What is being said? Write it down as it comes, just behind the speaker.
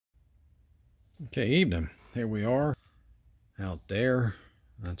Okay, evening. Here we are out there.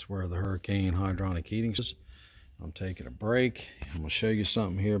 That's where the hurricane hydronic heating is. I'm taking a break. I'm going to show you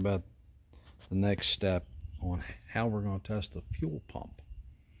something here about the next step on how we're going to test the fuel pump.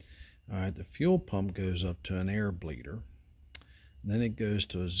 Alright, the fuel pump goes up to an air bleeder. Then it goes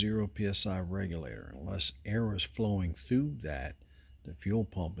to a 0 psi regulator. Unless air is flowing through that, the fuel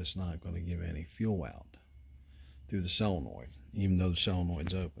pump is not going to give any fuel out through the solenoid, even though the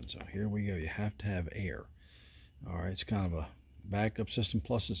solenoid's open. So here we go. You have to have air. All right, it's kind of a backup system,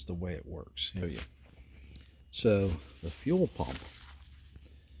 plus it's the way it works. Here you go. So the fuel pump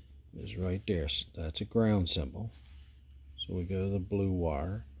is right there. So that's a ground symbol. So we go to the blue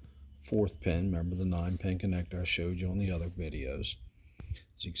wire, 4th pin. Remember the 9-pin connector I showed you on the other videos.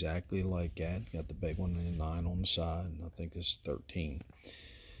 It's exactly like that. Got the big one and the 9 on the side, and I think it's 13.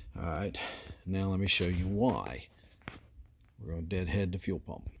 All right, now let me show you why. We're going to deadhead the fuel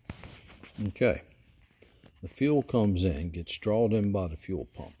pump. Okay, the fuel comes in, gets drawn in by the fuel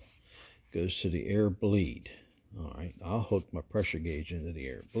pump, goes to the air bleed. All right, I'll hook my pressure gauge into the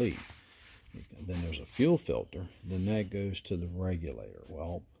air bleed. Then there's a fuel filter. Then that goes to the regulator.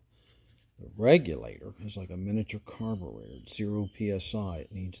 Well, the regulator is like a miniature carburetor. It's 0 psi.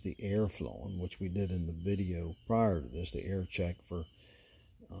 It needs the air flowing, which we did in the video prior to this, the air check for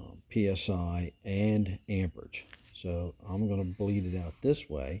psi and amperage. So I'm going to bleed it out this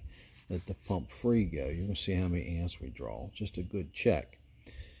way, let the pump free go. You can see how many amps we draw. Just a good check.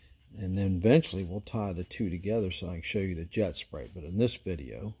 And then eventually we'll tie the two together so I can show you the jet spray. But in this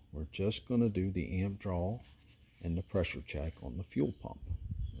video, we're just going to do the amp draw and the pressure check on the fuel pump.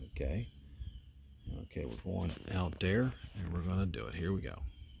 Okay. Okay, we're going out there and we're going to do it. Here we go.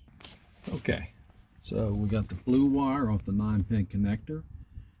 Okay. So we got the blue wire off the 9-pin connector.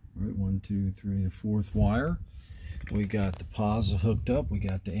 All right, 1, 2, 3, the 4th wire. We got the positive hooked up. We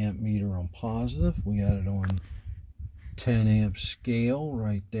got the amp meter on positive. We got it on 10 amp scale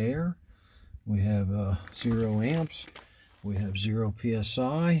right there. We have 0 amps. We have 0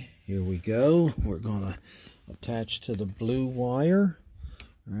 psi. Here we go. We're going to attach to the blue wire.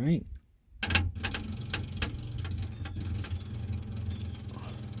 All right.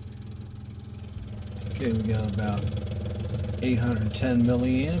 Okay, we got about 810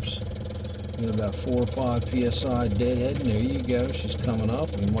 milliamps. We got about 4 or 5 psi deadhead. There you go. She's coming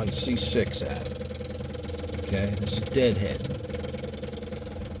up. We might see 6 at it. Okay, this is deadhead.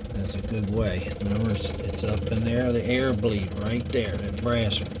 That's a good way. Remember, it's up in there. The air bleed right there. That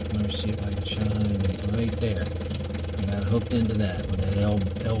brass one. Let me see if I can shine it right there. I got it hooked into that one. That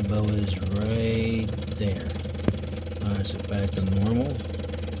elbow is right there. All right, so back to normal.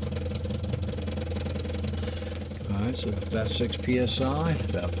 Alright, so about 6 psi,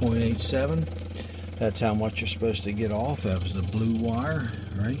 about 0.87. That's how much you're supposed to get off. That was the blue wire,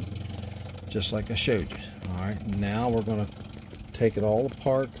 right? Just like I showed you. Alright, now we're going to take it all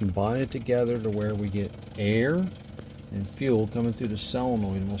apart, combine it together to where we get air and fuel coming through the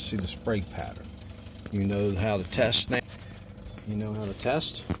solenoid, and we'll see the spray pattern. You know how to test now. You know how to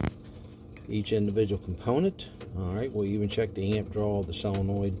test each individual component. Alright, we'll even check the amp draw of the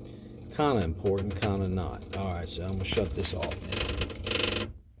solenoid. Kind of important, kind of not. Alright, so I'm going to shut this off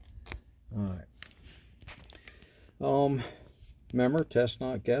now. Alright. Remember, test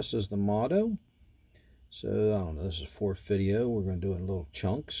not guess is the motto. So, I don't know, this is 4th video. We're going to do it in little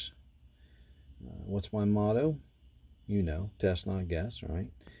chunks. What's my motto? You know, test not guess,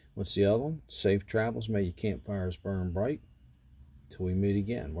 right? What's the other one? Safe travels, may your campfires burn bright. Till we meet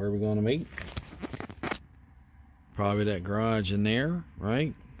again. Where are we going to meet? Probably that garage in there,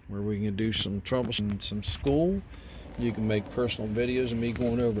 right? Where we can do some troubleshooting, some school. You can make personal videos of me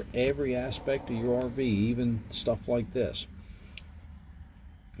going over every aspect of your RV, even stuff like this.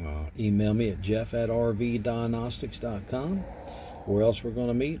 Email me at jeff@rvdiagnostics.com. Where else we're going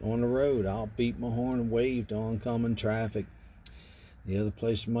to meet? On the road. I'll beat my horn and wave to oncoming traffic. The other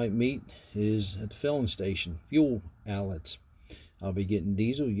place we might meet is at the filling station, fuel outlets. I'll be getting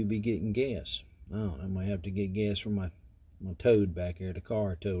diesel, you'll be getting gas. I might have to get gas from my Toad back here, the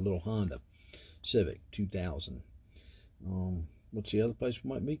car, a little Honda Civic 2000. What's the other place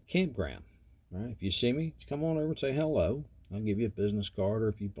we might meet? Campground. Right? If you see me, come on over and say hello. I'll give you a business card, or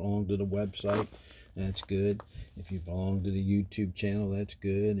if you belong to the website, that's good. If you belong to the YouTube channel, that's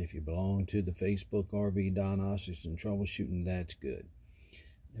good. If you belong to the Facebook Rvdiagnostics and troubleshooting, that's good.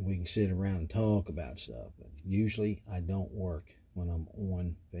 And we can sit around and talk about stuff. But usually I don't work when I'm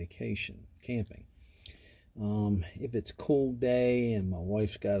on vacation, camping. If it's a cool day and my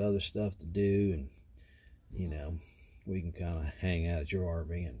wife's got other stuff to do, and you know, we can kind of hang out at your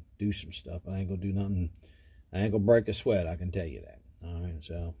RV and do some stuff. I ain't gonna do nothing. I ain't gonna break a sweat, I can tell you that. All right,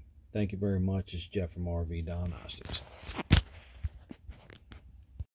 so Thank you very much. It's Jeff from Rvdiagnostics.